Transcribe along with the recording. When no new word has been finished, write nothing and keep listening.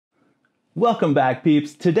Welcome back,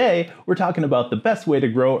 peeps. Today, we're talking about the best way to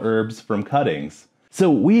grow herbs from cuttings. So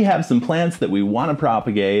we have some plants that we want to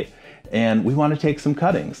propagate and we want to take some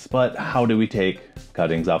cuttings. But how do we take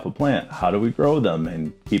cuttings off a plant? How do we grow them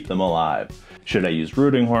and keep them alive? Should I use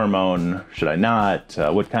rooting hormone? Should I not?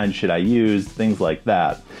 What kind should I use? Things like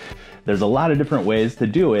that. There's a lot of different ways to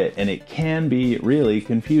do it and it can be really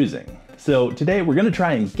confusing. So today we're going to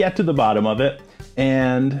try and get to the bottom of it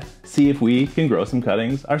and see if we can grow some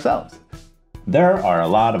cuttings ourselves. There are a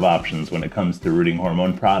lot of options when it comes to rooting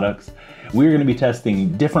hormone products. We're going to be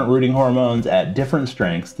testing different rooting hormones at different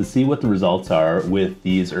strengths to see what the results are with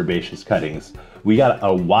these herbaceous cuttings. We got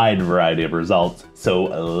a wide variety of results, so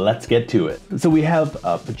let's get to it. So we have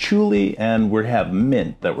patchouli and we have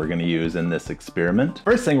mint that we're going to use in this experiment.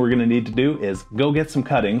 First thing we're going to need to do is go get some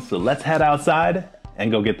cuttings, so let's head outside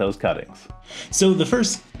and go get those cuttings. So the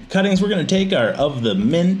first cuttings we're going to take are of the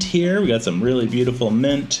mint here. We got some really beautiful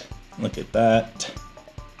mint. Look at that.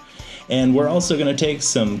 And we're also going to take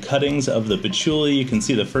some cuttings of the patchouli. You can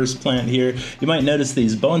see the first plant here. You might notice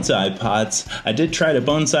these bonsai pots. I did try to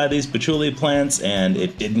bonsai these patchouli plants and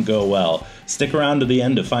it didn't go well. Stick around to the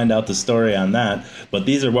end to find out the story on that. But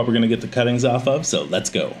these are what we're going to get the cuttings off of, so let's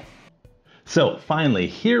go. So finally,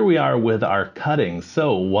 here we are with our cuttings.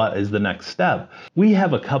 So what is the next step? We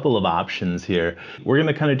have a couple of options here. We're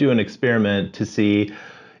going to kind of do an experiment to see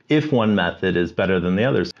if one method is better than the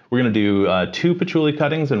others. We're going to do 2 patchouli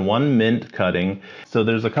cuttings and 1 mint cutting. So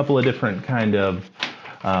there's a couple of different kind of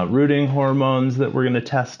rooting hormones that we're going to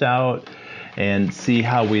test out and see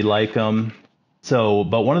how we like them. So,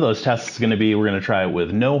 but one of those tests is going to be, we're going to try it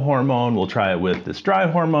with no hormone, we'll try it with this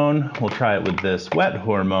dry hormone, we'll try it with this wet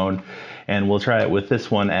hormone, and we'll try it with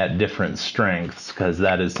this one at different strengths, because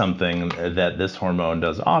that is something that this hormone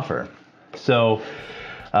does offer. So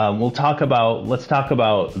let's talk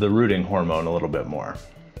about the rooting hormone a little bit more.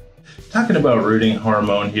 Talking about rooting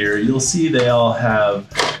hormone here, you'll see they all have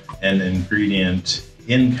an ingredient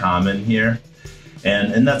in common here.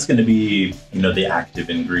 And that's going to be, the active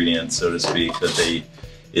ingredient, so to speak, that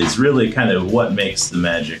is really kind of what makes the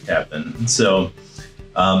magic happen. So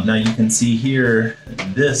now you can see here,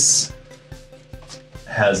 this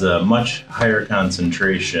has a much higher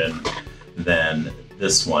concentration than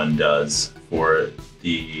this one does for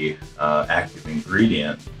the active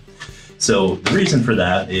ingredient. So the reason for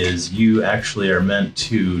that is you actually are meant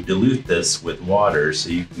to dilute this with water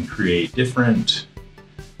so you can create different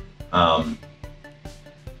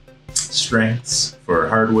strengths for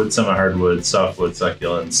hardwood, semi-hardwood, softwood,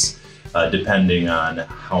 succulents, depending on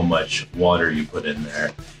how much water you put in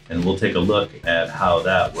there. And we'll take a look at how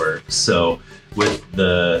that works. So with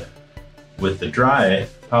the dry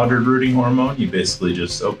powdered rooting hormone, you basically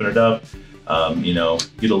just open it up,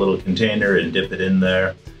 get a little container and dip it in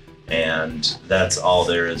there, and that's all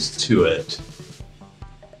there is to it.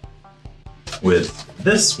 With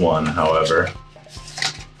this one, however,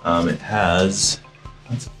 it has,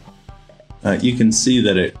 you can see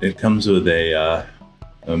that it comes with a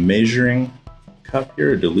measuring cup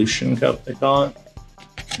here, a dilution cup they call it.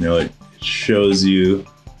 It shows you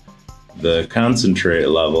the concentrate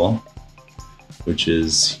level, which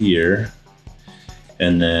is here,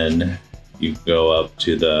 and then you go up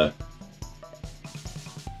to the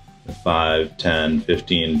 5, 10,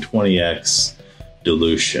 15, 20x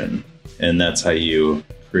dilution, and that's how you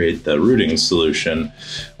create the rooting solution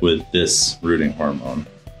with this rooting hormone.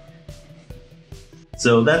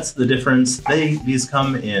 So that's the difference. These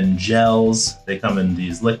come in gels, they come in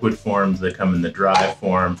these liquid forms, they come in the dry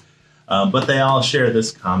form, but they all share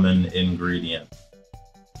this common ingredient.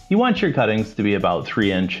 You want your cuttings to be about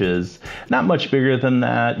 3 inches, not much bigger than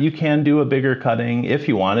that. You can do a bigger cutting if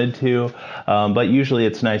you wanted to, but usually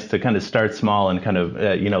it's nice to kind of start small and kind of,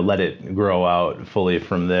 let it grow out fully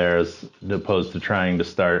from there as opposed to trying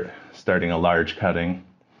to starting a large cutting.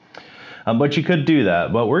 But you could do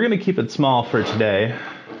that, but we're going to keep it small for today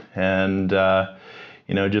and,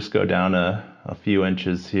 just go down a few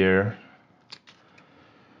inches here.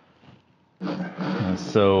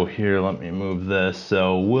 So here, let me move this.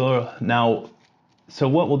 So what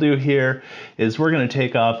we'll do here is we're going to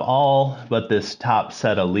take off all but this top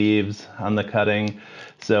set of leaves on the cutting.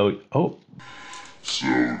 I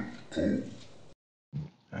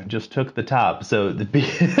just took the top. So be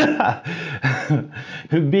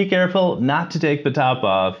careful not to take the top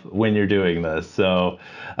off when you're doing this. So,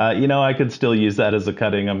 I could still use that as a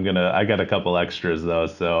cutting. I got a couple extras though,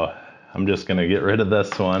 so I'm just gonna get rid of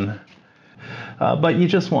this one. But you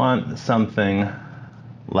just want something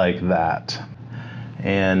like that,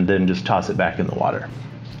 and then just toss it back in the water.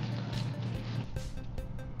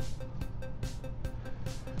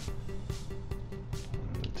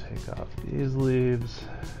 Take Take off these leaves.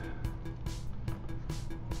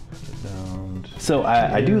 Put it down. So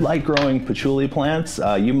I do like growing patchouli plants.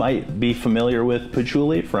 You might be familiar with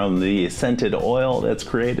patchouli from the scented oil that's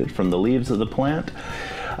created from the leaves of the plant.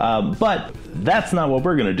 But that's not what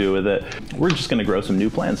we're gonna do with it. We're just gonna grow some new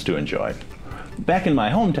plants to enjoy. Back in my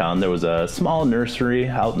hometown, there was a small nursery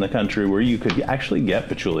out in the country where you could actually get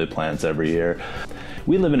patchouli plants every year.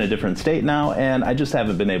 We live in a different state now, and I just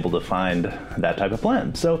haven't been able to find that type of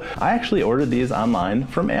plant. So I actually ordered these online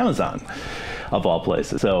from Amazon, of all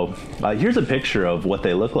places. So here's a picture of what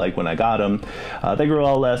they look like when I got them. They grew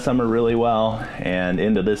all last summer really well, and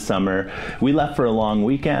into this summer. We left for a long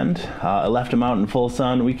weekend. I left them out in full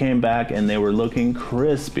sun. We came back and they were looking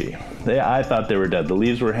crispy. I thought they were dead. The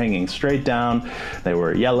leaves were hanging straight down. They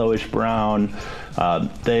were yellowish brown.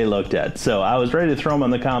 They looked dead. So I was ready to throw them on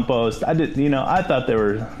the compost. I thought they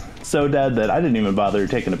were so dead that I didn't even bother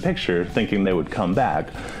taking a picture thinking they would come back.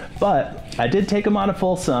 But I did take them out of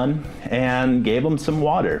full sun and gave them some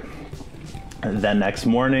water. Then next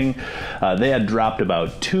morning, they had dropped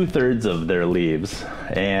about 2/3 of their leaves,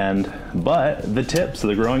 but the tips,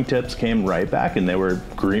 the growing tips, came right back, and they were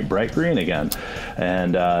bright green again,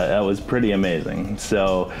 and that was pretty amazing.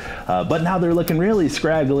 So, but now they're looking really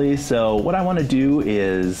scraggly. So what I want to do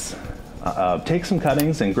is take some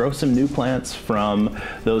cuttings and grow some new plants from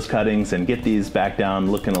those cuttings and get these back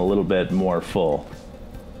down looking a little bit more full.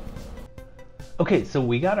 Okay, so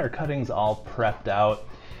we got our cuttings all prepped out.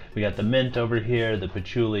 We got the mint over here, the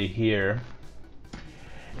patchouli here,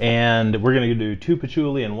 and we're gonna do 2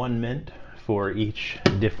 patchouli and 1 mint for each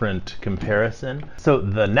different comparison. So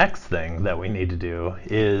the next thing that we need to do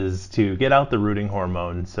is to get out the rooting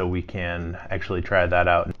hormone so we can actually try that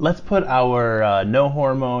out. Let's put our no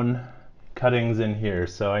hormone cuttings in here.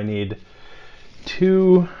 So I need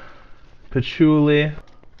 2 patchouli.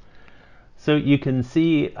 So you can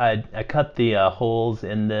see I cut the holes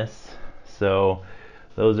in this, so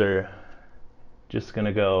those are just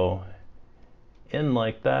gonna go in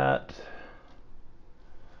like that.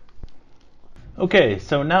 Okay,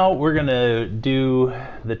 so now we're gonna do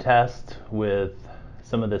the test with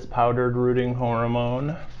some of this powdered rooting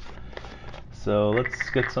hormone. So let's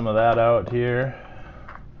get some of that out here.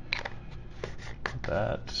 Put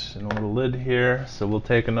that in a little lid here. So we'll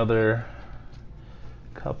take another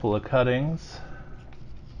couple of cuttings.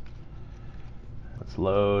 Let's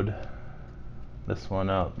load this one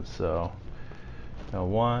up. So now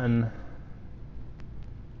 1,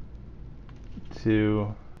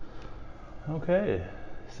 2. Okay,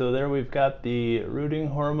 so there we've got the rooting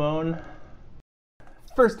hormone.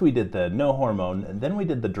 First we did the no hormone, and then we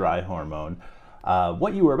did the dry hormone.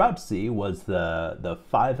 What you were about to see was the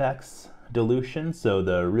 5x dilution, so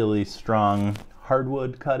the really strong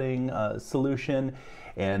hardwood cutting solution.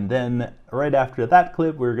 And then right after that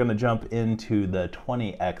clip, we're going to jump into the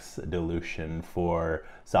 20x dilution for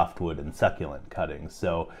softwood and succulent cuttings.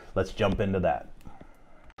 So let's jump into that.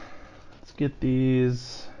 Let's get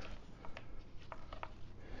these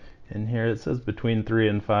in here. It says between 3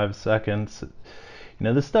 and 5 seconds. You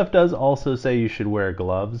know, this stuff does also say you should wear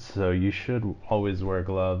gloves, so you should always wear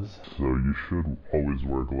gloves.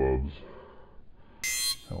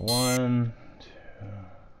 So 1, 2,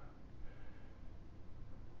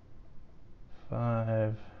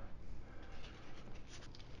 5.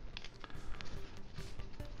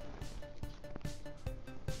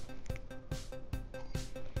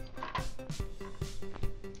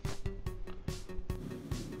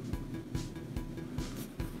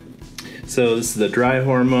 So this is the dry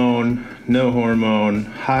hormone, no hormone,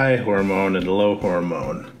 high hormone, and low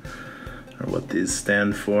hormone are what these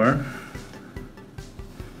stand for.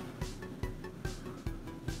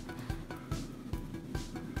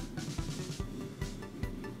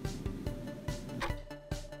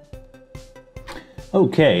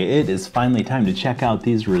 Okay, it is finally time to check out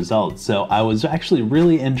these results. So I was actually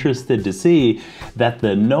really interested to see that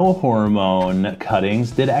the no hormone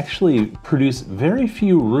cuttings did actually produce very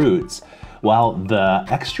few roots, while the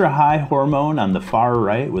extra high hormone on the far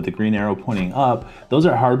right with the green arrow pointing up, those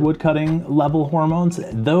are hardwood cutting level hormones.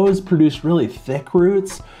 Those produced really thick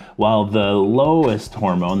roots, while the lowest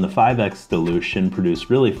hormone, the 5x dilution, produced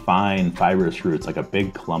really fine fibrous roots, like a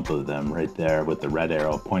big clump of them right there with the red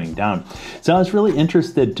arrow pointing down. So I was really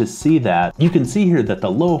interested to see that. You can see here that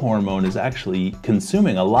the low hormone is actually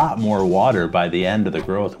consuming a lot more water by the end of the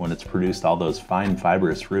growth when it's produced all those fine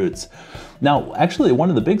fibrous roots. Now, actually, one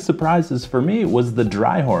of the big surprises for me was the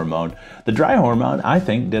dry hormone. The dry hormone, I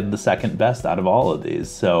think, did the second best out of all of these,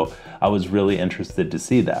 so I was really interested to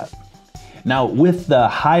see that. Now with the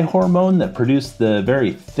high hormone that produced the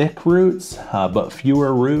very thick roots, but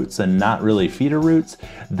fewer roots and not really feeder roots,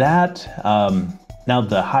 now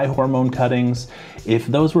the high hormone cuttings, if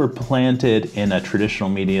those were planted in a traditional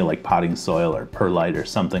media like potting soil or perlite or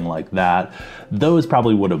something like that, those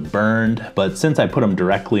probably would have burned. But since I put them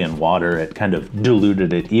directly in water, it kind of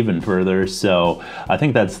diluted it even further. So I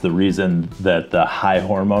think that's the reason that the high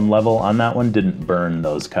hormone level on that one didn't burn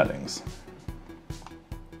those cuttings.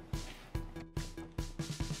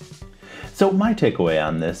 So my takeaway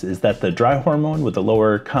on this is that the dry hormone with a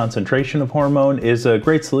lower concentration of hormone is a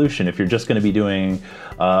great solution if you're just going to be doing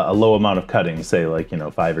a low amount of cuttings, say like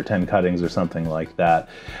 5 or 10 cuttings or something like that.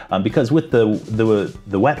 Because with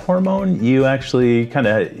the wet hormone, you actually kind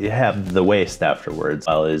of have the waste afterwards.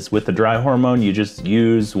 Whereas with the dry hormone, you just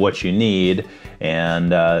use what you need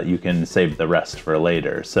and you can save the rest for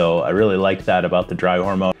later. So I really like that about the dry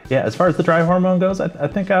hormone. Yeah, as far as the dry hormone goes, I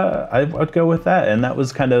think I would go with that. And that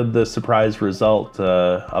was kind of the surprise result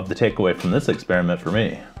of the takeaway from this experiment for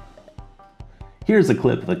me. Here's a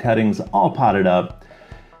clip of the cuttings all potted up.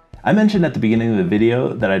 I mentioned at the beginning of the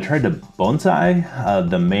video that I tried to bonsai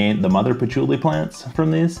the mother patchouli plants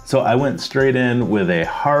from these. So I went straight in with a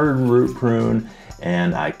hard root prune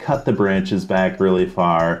and I cut the branches back really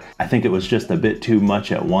far. I think it was just a bit too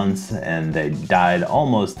much at once and they died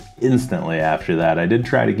almost instantly after that. I did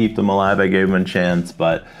try to keep them alive, I gave them a chance,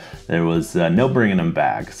 but there was no bringing them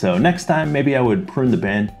back. So next time maybe I would prune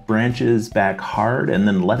the branches back hard and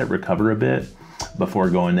then let it recover a bit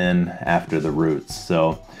before going in after the roots.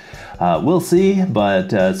 So we'll see,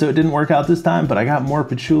 but so it didn't work out this time, but I got more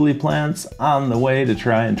patchouli plants on the way to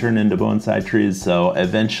try and turn into bonsai trees, so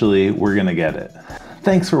eventually we're gonna get it.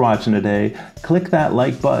 Thanks for watching today. Click that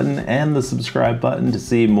like button and the subscribe button to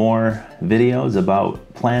see more videos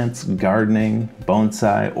about plants, gardening,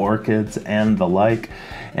 bonsai, orchids, and the like,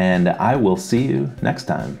 and I will see you next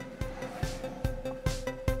time.